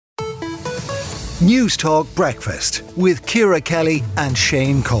News Talk Breakfast with Ciara Kelly and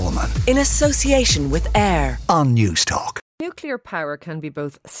Shane Coleman. In association with AIR on News Talk. Nuclear power can be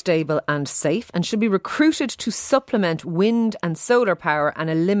both stable and safe and should be recruited to supplement wind and solar power and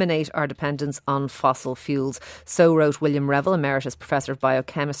eliminate our dependence on fossil fuels. So wrote William Revel, Emeritus Professor of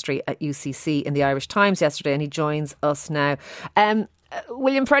Biochemistry at UCC in the Irish Times yesterday, and he joins us now.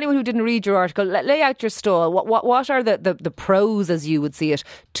 William, for anyone who didn't read your article, lay out your stall. What are the pros, as you would see it,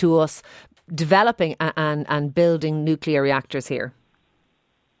 to us developing and building nuclear reactors here?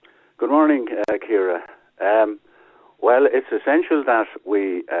 Good morning, Ciara. Well, it's essential that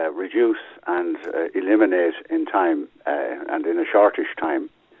we reduce and eliminate in time and in a shortish time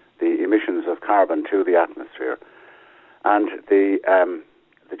the emissions of carbon to the atmosphere. And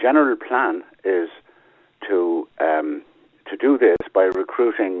the general plan is to do this by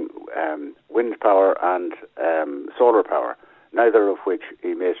recruiting wind power and solar power, neither of which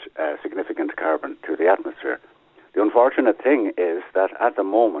emit significant carbon to the atmosphere. The unfortunate thing is that at the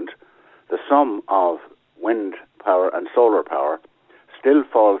moment, the sum of wind power and solar power still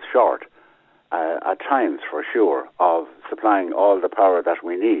falls short, at times for sure, of supplying all the power that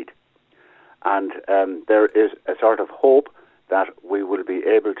we need. And there is a sort of hope that we will be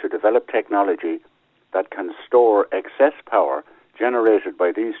able to develop technology that can store excess power generated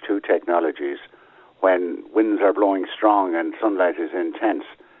by these two technologies. When winds are blowing strong and sunlight is intense,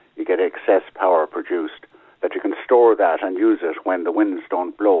 you get excess power produced, that you can store that and use it when the winds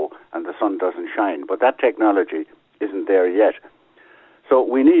don't blow and the sun doesn't shine. But that technology isn't there yet. So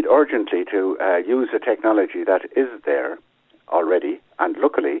we need urgently to use a technology that is there already, and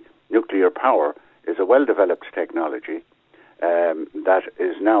luckily nuclear power is a well-developed technology that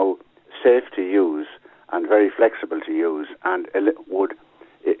is now safe to use and very flexible to use, and would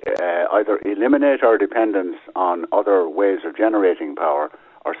either eliminate our dependence on other ways of generating power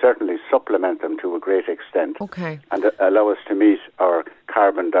or certainly supplement them to a great extent, and allow us to meet our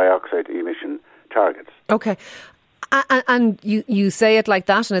carbon dioxide emission targets. Okay. And you say it like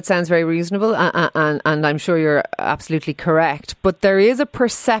that and it sounds very reasonable, and I'm sure you're absolutely correct. But there is a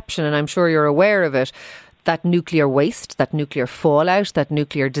perception, and I'm sure you're aware of it, that nuclear waste, that nuclear fallout, that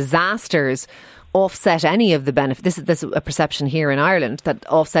nuclear disasters offset any of the benefits. This is a perception here in Ireland, that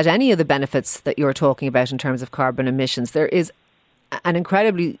offset any of the benefits that you're talking about in terms of carbon emissions. There is an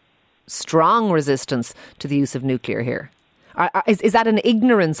incredibly strong resistance to the use of nuclear here. Is that an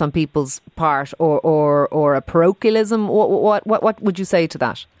ignorance on people's part, or a parochialism? What would you say to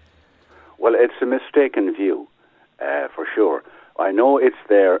that? Well, it's a mistaken view, for sure. I know it's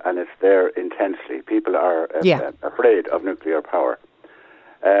there, and it's there intensely. People are afraid of nuclear power.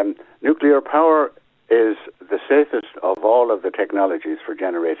 Nuclear power is the safest of all of the technologies for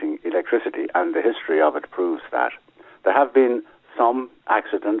generating electricity, and the history of it proves that. There have been some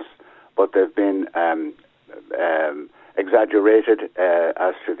accidents, but they've been exaggerated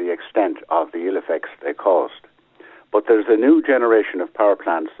as to the extent of the ill effects they caused. But there's a new generation of power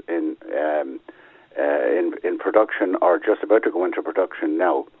plants in production, or just about to go into production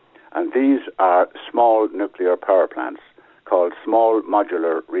now, and these are small nuclear power plants called small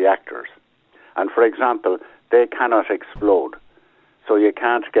modular reactors. And for example, they cannot explode, so you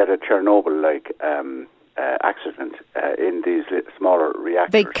can't get a Chernobyl-like accident in these smaller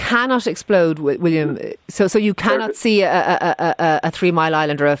reactors. They cannot explode, William. So you cannot see a 3 Mile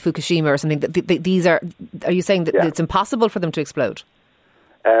Island or a Fukushima or something. These are you saying that it's impossible for them to explode?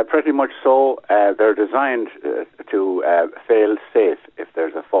 Pretty much so. They're designed to fail safe if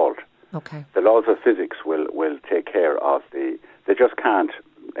there's a fault. Okay. The laws of physics will take care of they just can't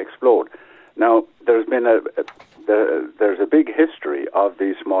explode. Now, there's been there's a big history of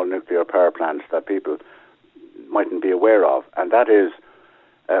these small nuclear power plants that people mightn't be aware of, and that is,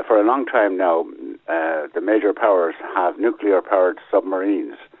 for a long time now, the major powers have nuclear-powered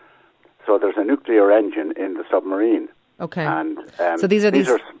submarines. So there's a nuclear engine in the submarine. Okay. And so these are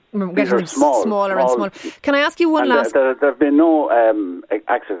smaller and smaller. Can I ask you one last? There have been no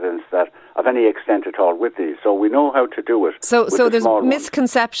accidents that of any extent at all with these, so we know how to do it. So there's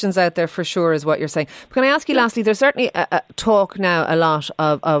misconceptions out there for sure, is what you're saying. But can I ask you lastly? There's certainly a talk now a lot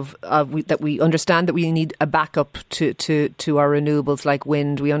of that we understand that we need a backup to our renewables like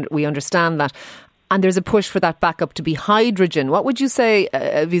wind. We understand that. And there's a push for that backup to be hydrogen. What would you say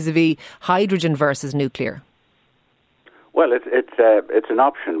vis-a-vis hydrogen versus nuclear? Well, it's an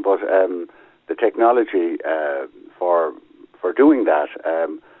option, but the technology for doing that,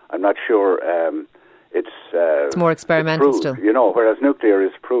 I'm not sure it's more experimental still. Whereas nuclear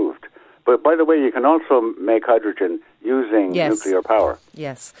is proved. But by the way, you can also make hydrogen using nuclear power.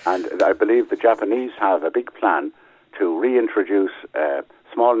 Yes. And I believe the Japanese have a big plan to reintroduce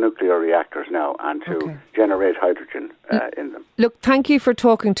small nuclear reactors now and to generate hydrogen in them. Look, thank you for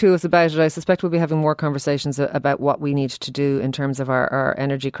talking to us about it. I suspect we'll be having more conversations about what we need to do in terms of our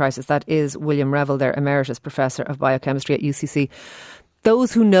energy crisis. That is William Revel there, Emeritus Professor of Biochemistry at UCC.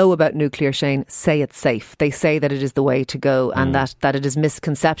 Those who know about nuclear, Shane, say it's safe. They say that it is the way to go and that it is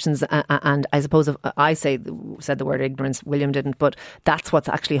misconceptions. And I suppose if I said the word ignorance, William didn't, but that's what's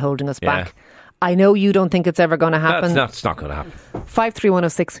actually holding us back. I know you don't think it's ever going to happen. That's not going to happen.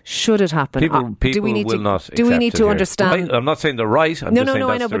 53106, should it happen? People will not accept do we need it to here. understand? I'm not saying they're right. I'm just saying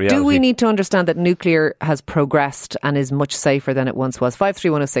that's the reality. Do we need to understand that nuclear has progressed and is much safer than it once was?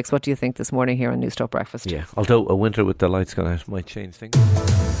 53106, what do you think this morning here on News Talk Breakfast? Yeah, although a winter with the lights gone out might change things.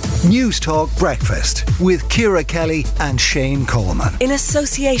 News Talk Breakfast with Ciara Kelly and Shane Coleman. In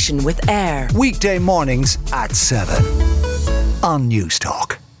association with AIR. Weekday mornings at 7 on News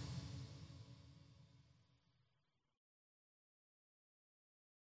Talk.